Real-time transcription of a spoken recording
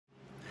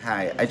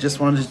Hi, I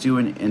just wanted to do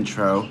an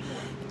intro.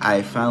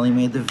 I finally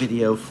made the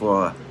video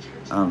for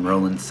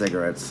rolling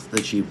cigarettes the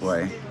cheap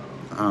way.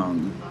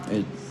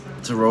 To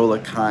roll a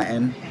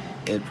cotton,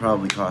 it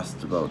probably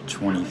costs about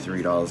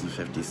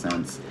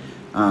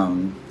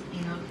 $23.50.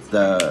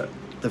 The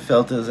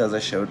filters, as I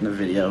showed in the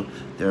video,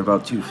 they're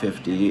about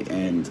 $2.50,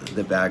 and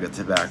the bag of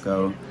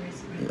tobacco,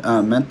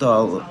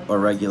 menthol or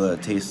regular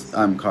taste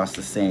cost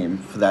the same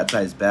for that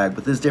size bag,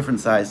 but there's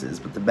different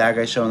sizes. But the bag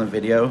I show in the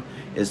video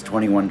is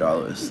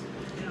 $21.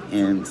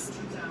 And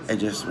I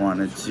just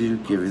wanted to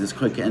give you this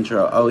quick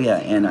intro. Oh yeah,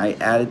 and I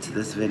added to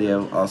this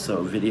video also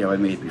a video I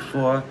made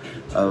before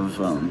of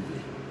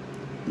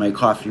my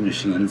coffee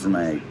machines and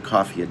my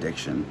coffee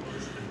addiction.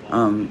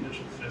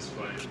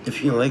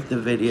 If you like the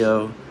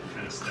video,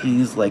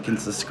 please like and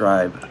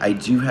subscribe. I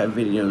do have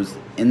videos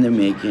in the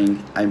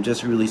making. I'm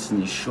just releasing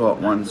these short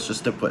ones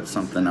just to put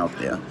something out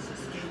there.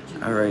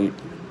 Alright,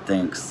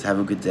 thanks. Have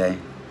a good day.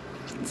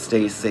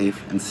 Stay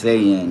safe and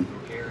stay in.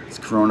 This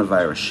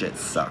coronavirus shit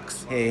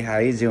sucks. Hey, how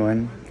you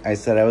doing? I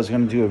said I was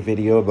going to do a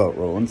video about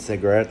rolling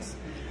cigarettes,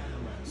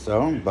 so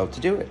I'm about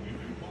to do it,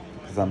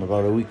 because I'm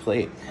about a week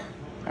late.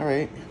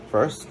 Alright,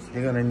 first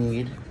you're going to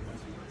need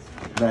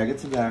a bag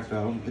of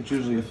tobacco. It's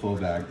usually a full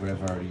bag, but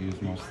I've already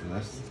used most of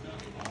this.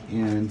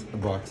 And a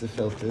box of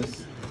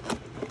filters.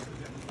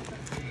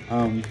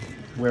 I'm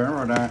in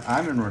Rhode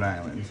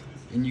Island,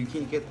 and you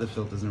can't get the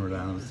filters in Rhode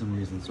Island for some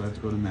reason, so I have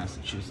to go to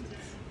Massachusetts.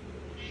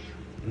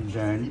 And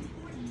then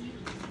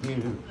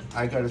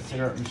I got a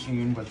cigarette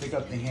machine, but they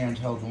got the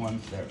handheld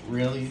ones that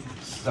really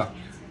suck.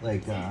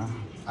 Like,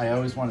 I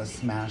always want to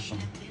smash them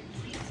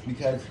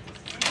because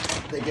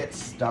they get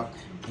stuck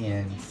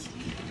and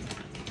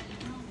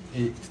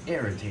it's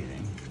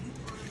irritating.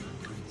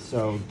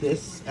 So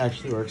this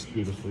actually works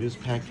beautifully.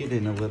 Just pack it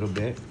in a little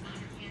bit,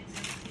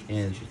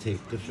 and you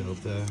take the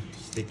filter,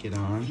 stick it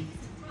on,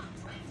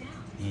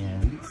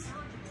 and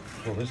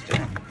pull this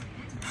down.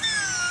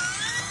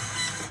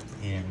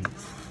 And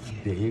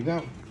there you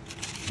go.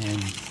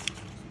 And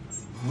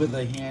with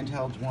a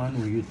handheld one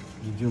where you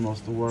do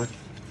most of the work,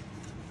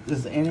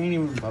 it ain't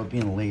even about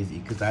being lazy,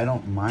 because I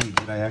don't mind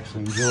it, I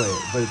actually enjoy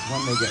it, but it's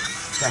when they get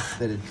stuck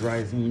that it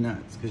drives me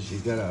nuts, because you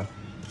gotta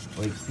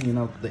like clean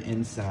out the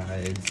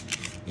insides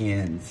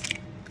and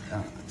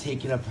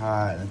take it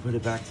apart and put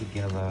it back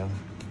together.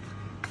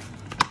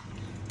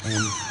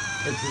 And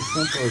it's as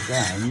simple as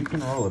that, and you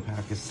can roll a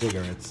pack of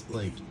cigarettes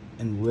like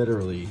in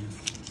literally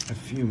a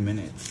few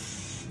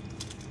minutes,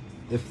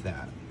 if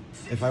that.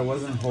 If I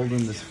wasn't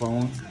holding this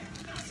phone,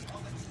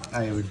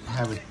 I would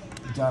have it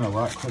done a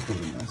lot quicker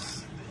than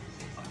this.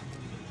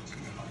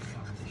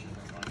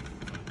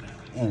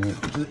 And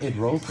it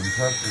rolls them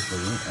perfectly,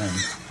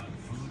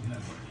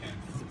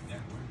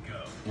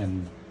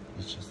 and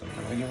it's just like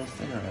a regular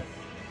cigarette.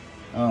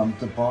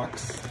 The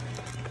box,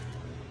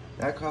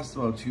 that cost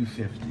about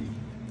 $2.50.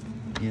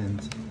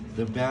 And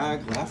the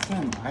bag, last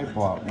time I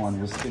bought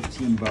one was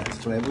 15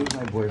 bucks, but I believe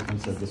my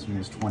boyfriend said this one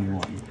was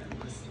 21.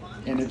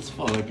 And it's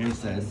full, like I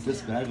said.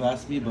 This bag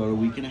lasts me about a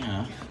week and a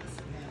half.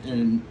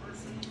 And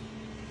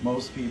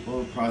most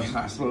people probably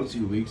last about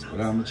 2 weeks,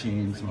 but I'm a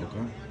chain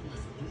smoker.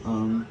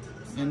 And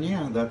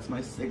yeah, that's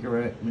my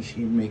cigarette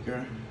machine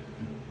maker.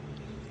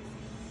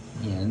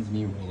 And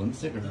me rolling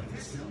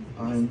cigarettes.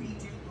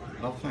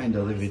 I'll find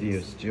other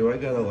videos too. I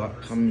got a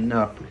lot coming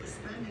up.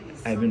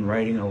 I've been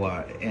writing a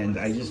lot, and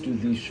I just do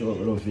these short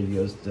little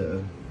videos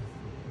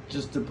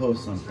just to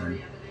post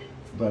something.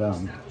 But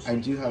I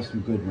do have some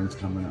good ones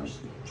coming up.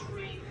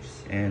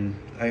 And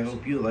I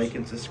hope you like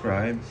and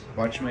subscribe.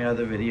 Watch my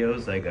other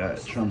videos. I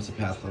got Trump's a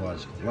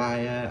Pathological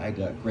Liar. I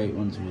got great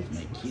ones with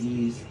my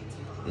kitties.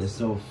 They're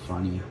so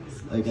funny.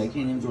 Like, I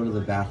can't even go to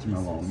the bathroom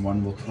alone.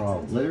 One will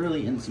crawl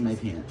literally into my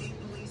pants.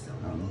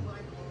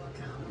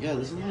 Yeah,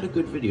 there's a lot of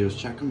good videos.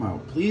 Check them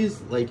out. Please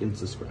like and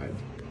subscribe.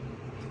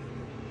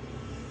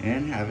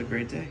 And have a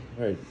great day.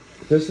 Alright,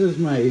 this is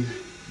my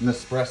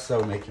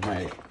Nespresso making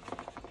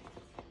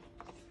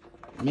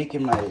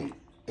my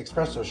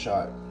espresso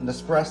shot.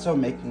 Nespresso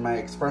making my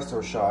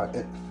espresso shot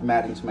from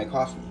adding to my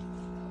coffee.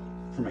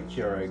 For my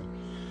Keurig.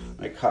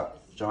 My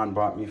cup John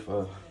bought me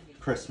for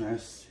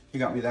Christmas. He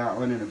got me that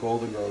one and a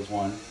Golden Rose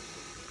one.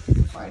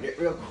 Find it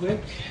real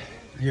quick.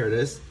 Here it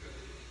is.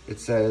 It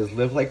says,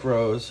 live like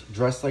Rose,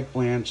 dress like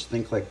Blanche,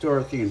 think like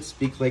Dorothy, and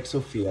speak like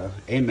Sophia.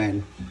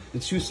 Amen.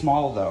 It's too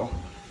small though.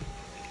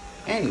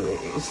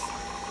 Anyways,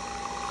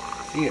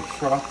 see, it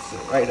froths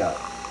it right up.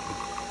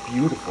 It's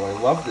beautiful. I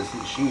love this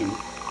machine.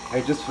 I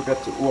just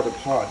forgot to order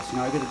pods.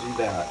 Now I gotta do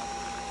that.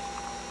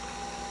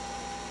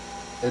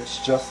 It's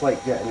just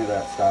like getting it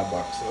at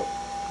Starbucks,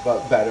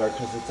 but better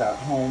because it's at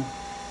home.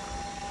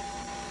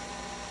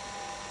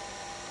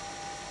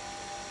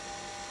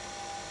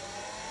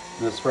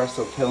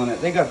 Nespresso killing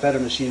it. They got better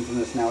machines than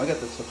this now. I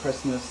got this for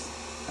Christmas,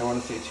 I want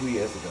to say 2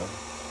 years ago.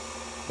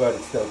 But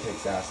it still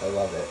kicks ass. I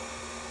love it.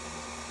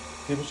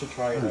 People should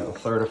try it. A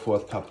third or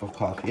fourth cup of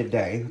coffee a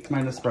day. That's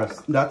my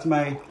Nespresso. That's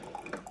my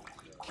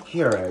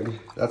Keurig.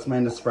 That's my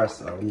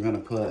Nespresso. I'm going to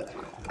put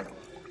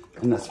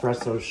an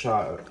espresso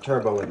shot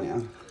turbo in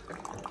there.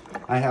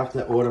 I have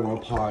to order more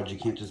pods. You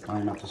can't just buy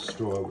them at the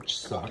store, which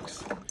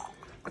sucks.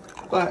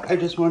 But I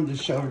just wanted to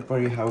show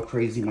everybody how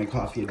crazy my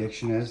coffee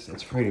addiction is.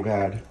 It's pretty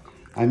bad.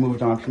 I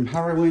moved on from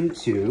heroin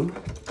to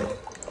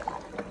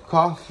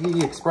coffee,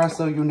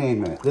 espresso, you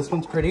name it. This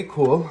one's pretty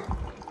cool.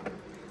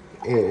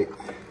 It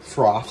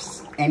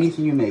froths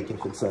anything you make,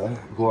 if it's a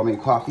gourmet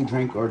coffee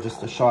drink or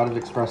just a shot of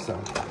espresso.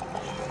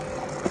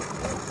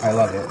 I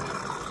love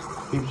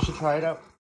it. People should try it out.